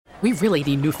We really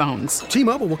need new phones.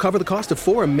 T-Mobile will cover the cost of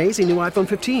 4 amazing new iPhone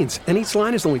 15s, and each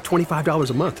line is only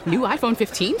 $25 a month. New iPhone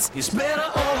 15s? It's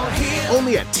better over here.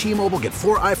 Only at T-Mobile, get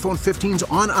 4 iPhone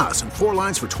 15s on us and 4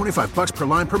 lines for $25 per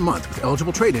line per month with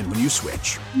eligible trade-in when you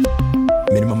switch.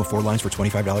 Minimum of 4 lines for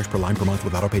 $25 per line per month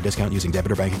with autopay discount using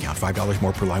debit or bank account. $5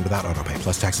 more per line without autopay,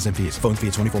 plus taxes and fees. Phone fee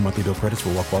at 24 monthly bill credits for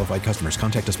well-qualified customers.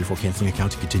 Contact us before canceling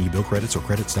account to continue bill credits or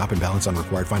credit stop and balance on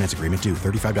required finance agreement due.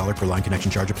 $35 per line connection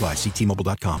charge applies. See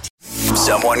T-Mobile.com.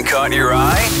 Someone caught your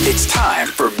eye? It's time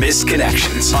for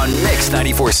Misconnections on Mix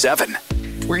 94.7.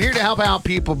 We're here to help out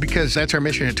people because that's our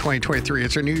mission in 2023.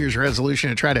 It's our New Year's resolution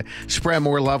to try to spread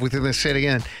more love within the city.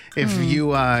 And if you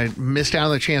missed out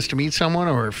on the chance to meet someone,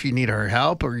 or if you need our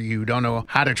help, or you don't know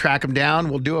how to track them down,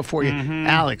 we'll do it for you.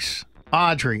 Alex,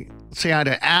 Audrey, say hi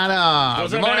to Adam.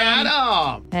 Good morning,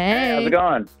 Adam. Hey, how's it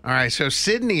going? All right, so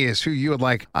Sydney is who you would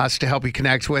like us to help you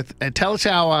connect with. And tell us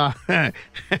how,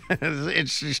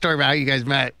 it's your story about how you guys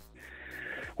met.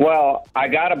 Well, I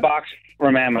got a box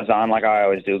from Amazon like I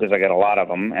always do because I get a lot of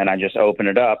them, and I just open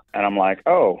it up, and I'm like,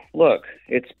 oh, look,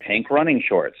 it's pink running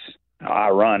shorts. Now, I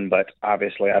run, but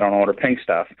obviously I don't order pink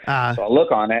stuff. So I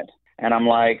look on it, and I'm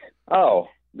like, oh,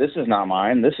 this is not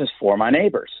mine. This is for my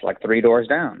neighbors, like 3 doors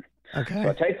down. Okay. So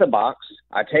I take the box,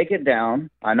 I take it down,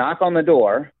 I knock on the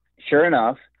door. Sure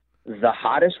enough, the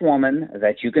hottest woman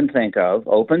that you can think of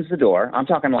opens the door. I'm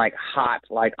talking like hot,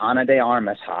 like Ana de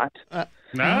Armas hot.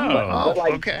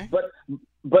 Okay.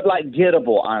 But like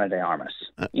gettable Ana de Armas.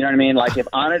 You know what I mean? Like if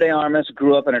Ana de Armas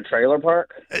grew up in a trailer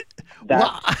park, you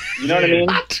know what I mean?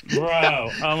 Bro,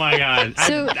 oh my God.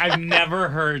 So- I've never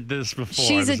heard this before.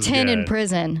 She's This a is 10 in good.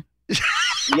 prison.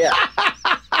 Yeah.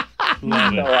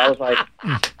 Love So it. I was like,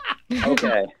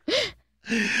 okay.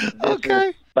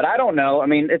 Okay. But I don't know. I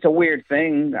mean, it's a weird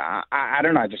thing. I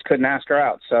don't know. I just couldn't ask her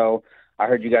out. So I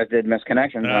heard you guys did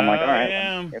Misconnections, and I'm like, all right,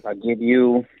 yeah. if I give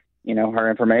you, her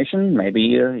information, maybe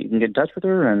you can get in touch with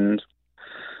her, and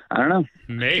I don't know.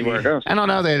 See Maybe. where it goes. I don't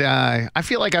know that I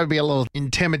feel like I would be a little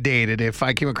intimidated if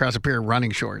I came across a pair of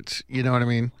running shorts. You know what I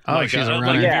mean? Oh, Like, she's a like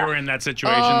runner. if Yeah. you were in that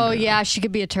situation. Oh, yeah, she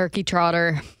could be a turkey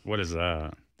trotter. What is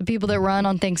that? The people that run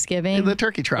on Thanksgiving. The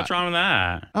turkey trot. What's wrong with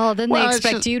that? Oh, then Well, they it's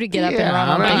expect just- you to get up and yeah, run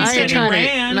on I mean, I He ain't said Thanksgiving. he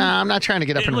trying ran. to. No, I'm not trying to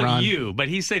get up and Look, run. you, but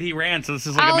he said he ran, so this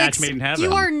is like a Alex, match made in heaven.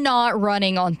 you are not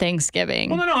running on Thanksgiving.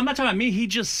 Well, no, I'm not talking about me. He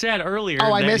just said earlier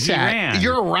Oh, I that missed he that. ran.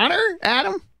 You're a runner,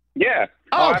 Adam? Yeah.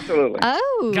 Oh. Absolutely.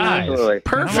 Oh. Guys. Absolutely.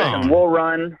 Perfect. Come on. We'll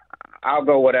run. I'll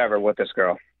go whatever with this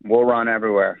girl. We'll run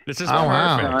everywhere. This is Oh,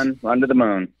 wow. perfect. Run to the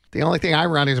moon. The only thing I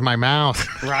run is my mouth.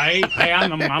 Right? Hey,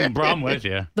 I'm with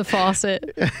you. The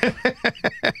faucet.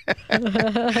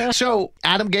 So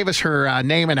Adam gave us her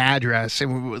name and address,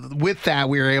 and with that,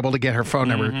 we were able to get her phone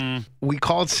number. We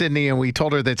called Sydney, and we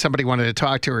told her that somebody wanted to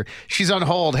talk to her. She's on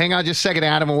hold. Hang on just a second,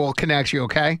 Adam, and we'll connect you,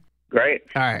 okay? Great.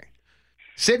 All right.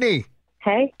 Sydney.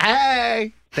 Hey.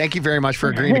 Hey. Thank you very much for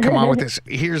agreeing to come on with us.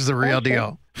 Here's the real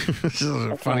deal. This is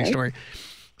a funny story.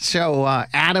 So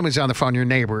Adam is on the phone, your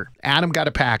neighbor. Adam got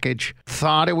a package,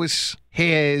 thought it was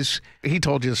his. He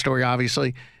told you the story,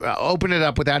 obviously. Opened it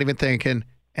up without even thinking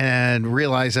and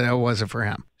realized that it wasn't for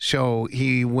him. So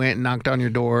he went and knocked on your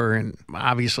door, and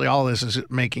obviously all this is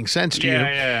making sense to you.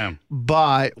 Yeah.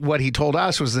 But what he told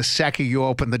us was the second you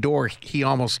opened the door, he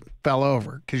almost fell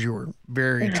over because you were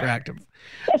very attractive.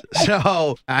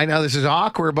 So I know this is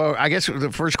awkward, but I guess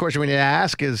the first question we need to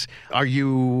ask is, are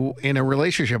you in a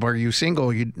relationship? Are you single?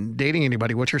 Are you dating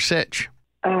anybody? What's your sitch?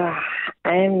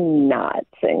 I'm not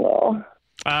single.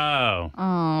 Oh.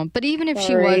 Oh, but even if she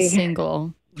Sorry. was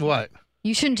single, What?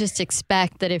 you shouldn't just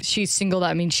expect that if she's single,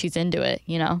 that means she's into it,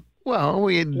 you know? Well,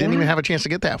 we didn't even have a chance to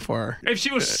get that far. If she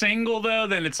was single, though,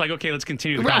 then it's like, okay, let's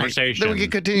continue the Right. conversation. Then we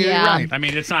can continue. Yeah. Right. I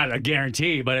mean, it's not a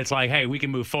guarantee, but it's like, hey, we can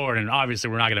move forward, and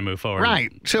obviously we're not going to move forward.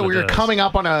 Right. So with we were this. coming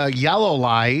up on a yellow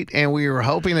light, and we were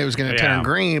hoping that it was going to turn Yeah.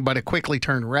 green, but it quickly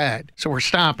turned red. So we're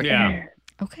stopping. Yeah.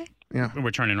 Okay. We're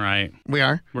turning right. We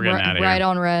are? We're getting out of here. Right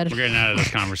on red. We're getting out of this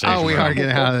conversation. Oh, we bro. are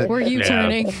getting out of it. Were you Yeah.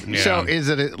 turning? Yeah. So is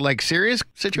it a serious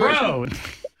situation? Bro,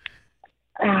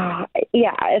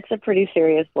 Yeah, it's a pretty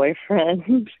serious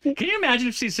boyfriend. can you imagine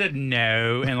if she said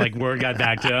no and like word got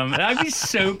back to him? I'd be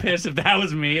so pissed if that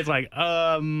was me. It's like,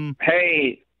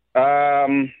 Hey,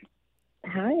 Hi.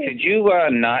 could you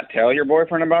not tell your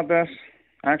boyfriend about this,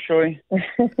 actually?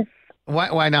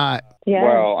 Why not? Yeah.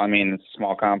 Well, I mean, it's a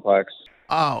small complex.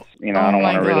 Oh. I Oh don't my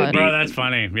want to really God. be bro, that's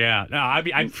funny. Yeah. No,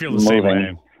 I feel the same Moving.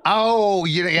 way. Oh,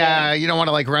 you don't want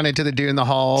to like run into the dude in the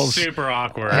halls. Super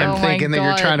awkward. Him Oh my thinking that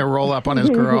you're God. trying to roll up on his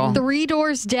girl. 3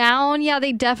 doors down. Yeah,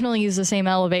 they definitely use the same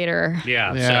elevator.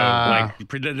 Yeah. Yeah. So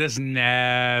like, this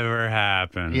never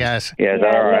happened. Yes. Yeah, is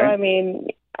Yeah, that all no, right? I mean,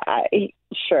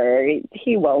 sure.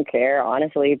 He won't care,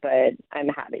 honestly, but I'm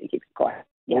happy to keep it quiet.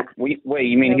 Yeah. Wait,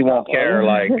 you mean he won't care?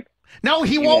 Like, No,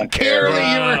 he won't care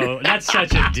that you Oh, that's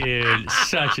such a dude.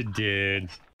 Such a dude.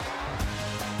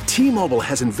 T-Mobile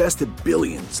has invested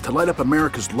billions to light up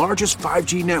America's largest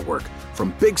 5G network,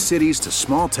 from big cities to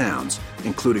small towns,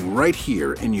 including right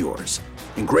here in yours.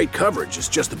 And great coverage is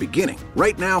just the beginning.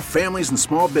 Right now, families and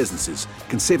small businesses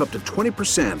can save up to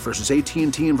 20% versus AT&T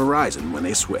and Verizon when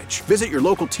they switch. Visit your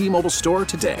local T-Mobile store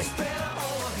today.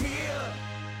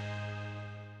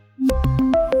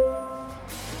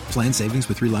 Plan savings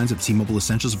with 3 lines of T-Mobile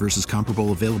Essentials versus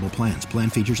comparable available plans. Plan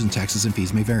features and taxes and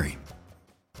fees may vary.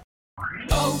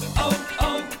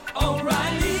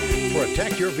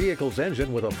 Protect your vehicle's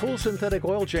engine with a full synthetic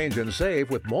oil change and save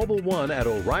with Mobile One at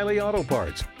O'Reilly Auto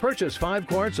Parts. Purchase 5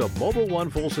 quarts of Mobile One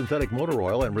full synthetic motor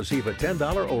oil and receive a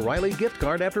 $10 O'Reilly gift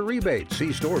card after rebate.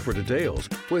 See store for details.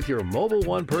 With your Mobile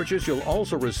One purchase, you'll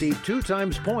also receive 2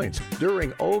 times points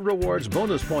during O Rewards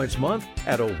Bonus Points Month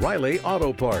at O'Reilly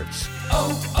Auto Parts.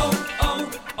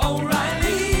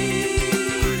 O'Reilly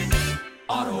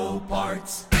Auto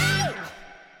Parts.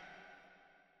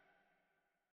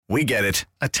 We get it.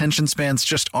 Attention spans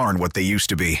just aren't what they used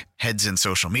to be. Heads in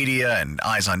social media and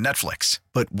eyes on Netflix.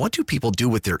 But what do people do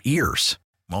with their ears?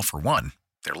 Well, for one,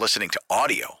 they're listening to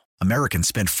audio. Americans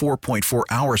spend 4.4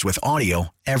 hours with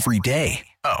audio every day.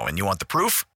 Oh, and you want the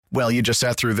proof? Well, you just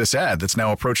sat through this ad that's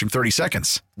now approaching 30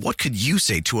 seconds. What could you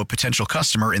say to a potential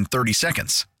customer in 30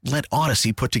 seconds? Let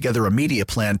Odyssey put together a media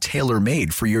plan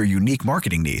tailor-made for your unique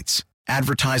marketing needs.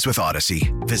 Advertise with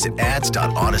Odyssey. Visit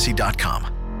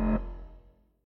ads.odyssey.com.